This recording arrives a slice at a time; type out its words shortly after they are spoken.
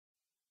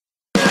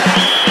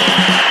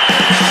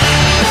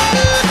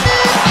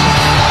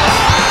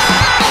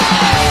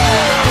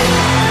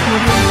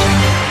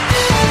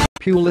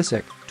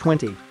Pulisic,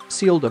 20,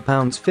 sealed a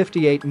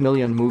 £58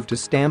 million move to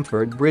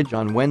Stamford Bridge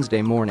on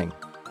Wednesday morning.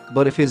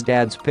 But if his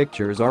dad's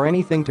pictures are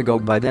anything to go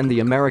by, then the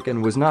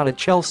American was not a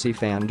Chelsea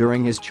fan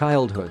during his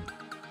childhood.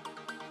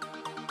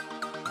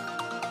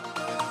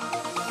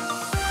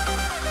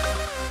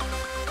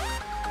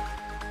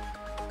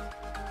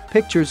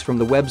 Pictures from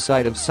the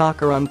website of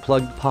Soccer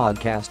Unplugged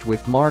podcast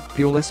with Mark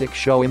Pulisic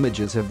show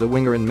images of the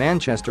winger in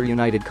Manchester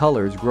United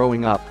colours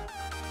growing up.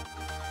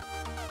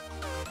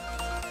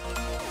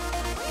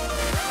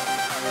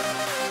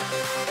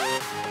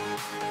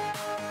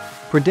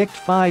 Predict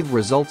 5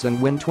 results and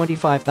win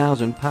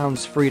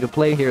 £25,000 free to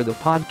play. Here the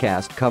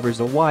podcast covers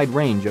a wide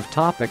range of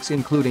topics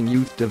including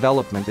youth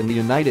development in the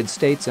United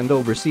States and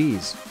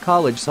overseas,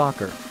 college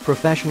soccer,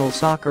 professional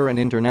soccer and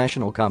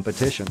international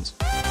competitions.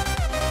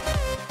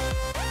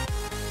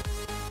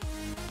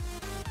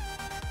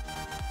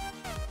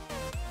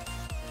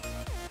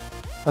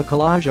 A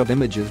collage of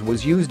images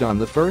was used on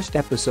the first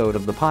episode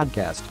of the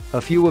podcast,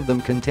 a few of them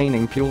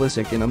containing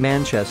Pulisic in a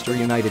Manchester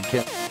United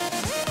kit.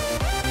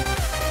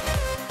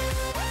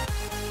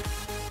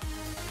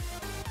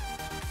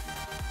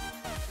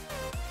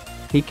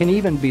 He can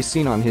even be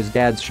seen on his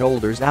dad's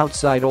shoulders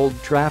outside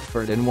Old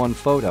Trafford in one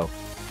photo.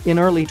 In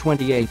early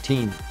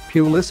 2018,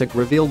 Pulisic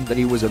revealed that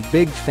he was a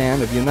big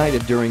fan of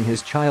United during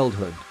his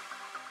childhood.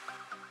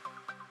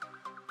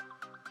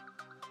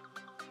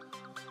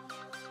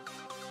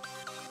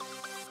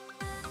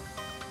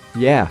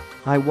 "Yeah,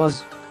 I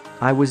was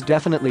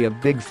definitely a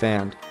big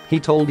fan," he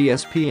told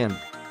ESPN.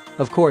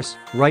 "Of course,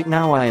 right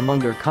now I am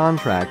under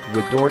contract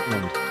with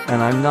Dortmund,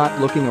 and I'm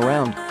not looking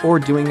around or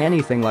doing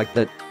anything like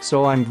that,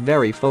 so I'm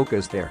very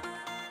focused there."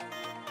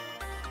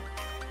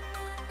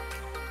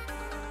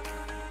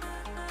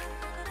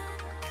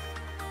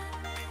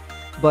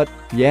 But,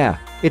 yeah,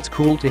 it's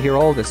cool to hear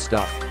all this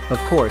stuff. Of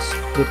course,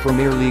 the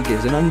Premier League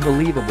is an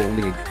unbelievable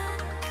league.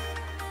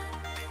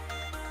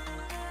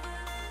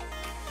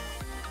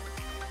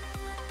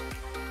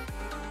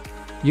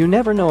 You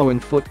never know in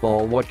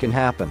football what can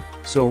happen,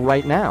 so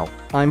right now,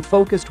 I'm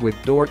focused with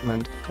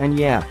Dortmund, and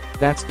yeah,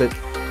 that's that.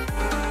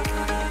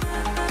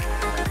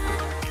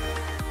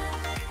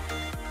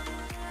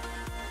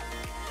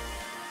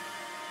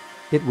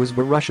 It was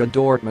Borussia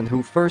Dortmund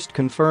who first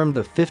confirmed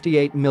the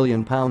 £58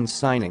 million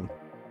signing.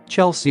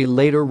 Chelsea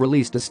later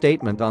released a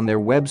statement on their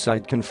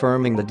website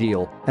confirming the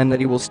deal and that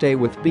he will stay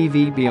with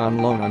BVB on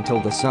loan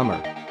until the summer.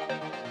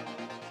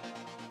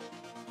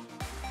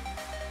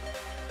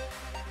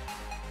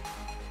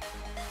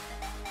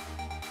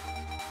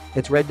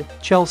 It's read,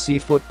 Chelsea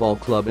Football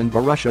Club and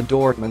Borussia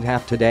Dortmund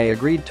have today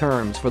agreed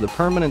terms for the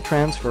permanent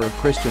transfer of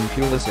Christian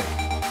Pulisic.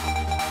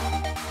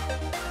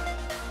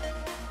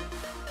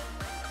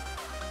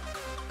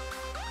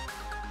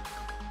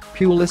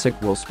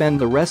 Pulisic will spend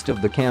the rest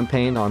of the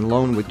campaign on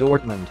loan with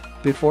Dortmund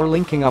before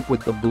linking up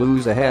with the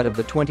Blues ahead of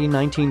the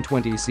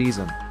 2019-20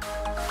 season.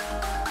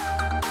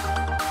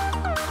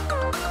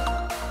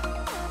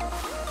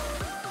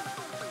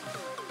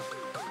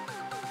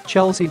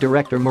 Chelsea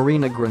director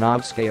Marina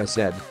Granovskaya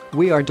said,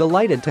 "We are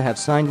delighted to have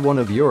signed one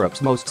of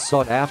Europe's most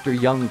sought-after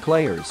young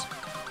players.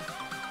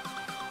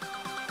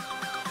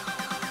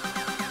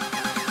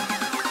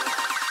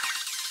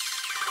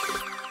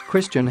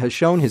 Christian has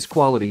shown his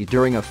quality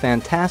during a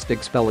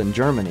fantastic spell in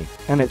Germany,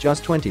 and at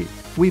just 20,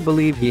 we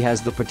believe he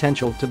has the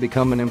potential to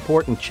become an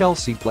important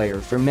Chelsea player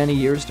for many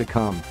years to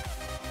come."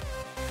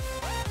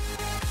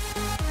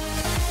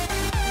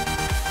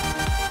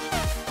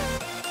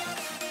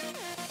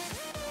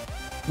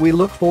 "We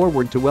look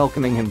forward to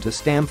welcoming him to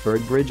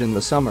Stamford Bridge in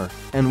the summer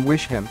and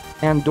wish him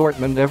and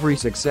Dortmund every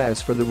success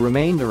for the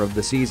remainder of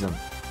the season."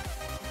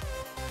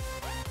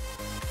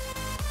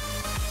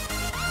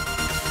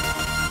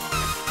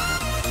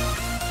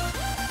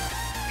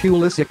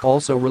 Pulisic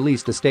also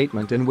released a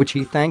statement in which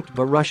he thanked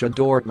Borussia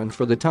Dortmund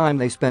for the time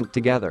they spent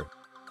together.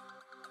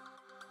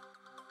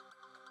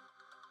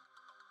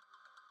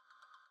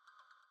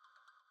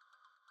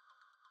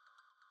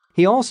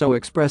 He also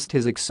expressed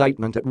his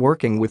excitement at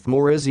working with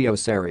Maurizio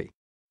Sarri.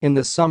 "In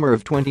the summer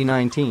of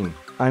 2019,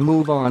 I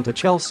move on to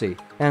Chelsea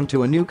and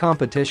to a new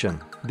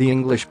competition, the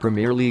English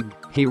Premier League,"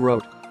 he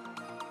wrote.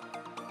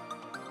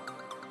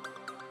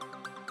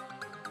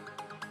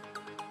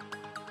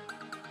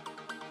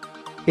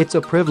 "It's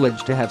a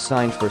privilege to have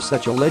signed for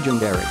such a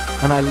legendary,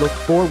 and I look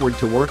forward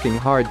to working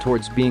hard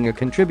towards being a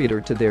contributor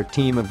to their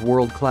team of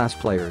world-class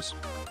players."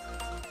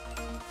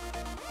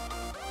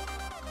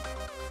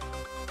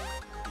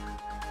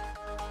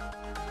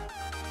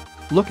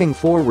 "Looking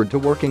forward to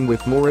working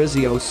with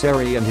Maurizio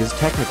Sarri and his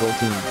technical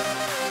team."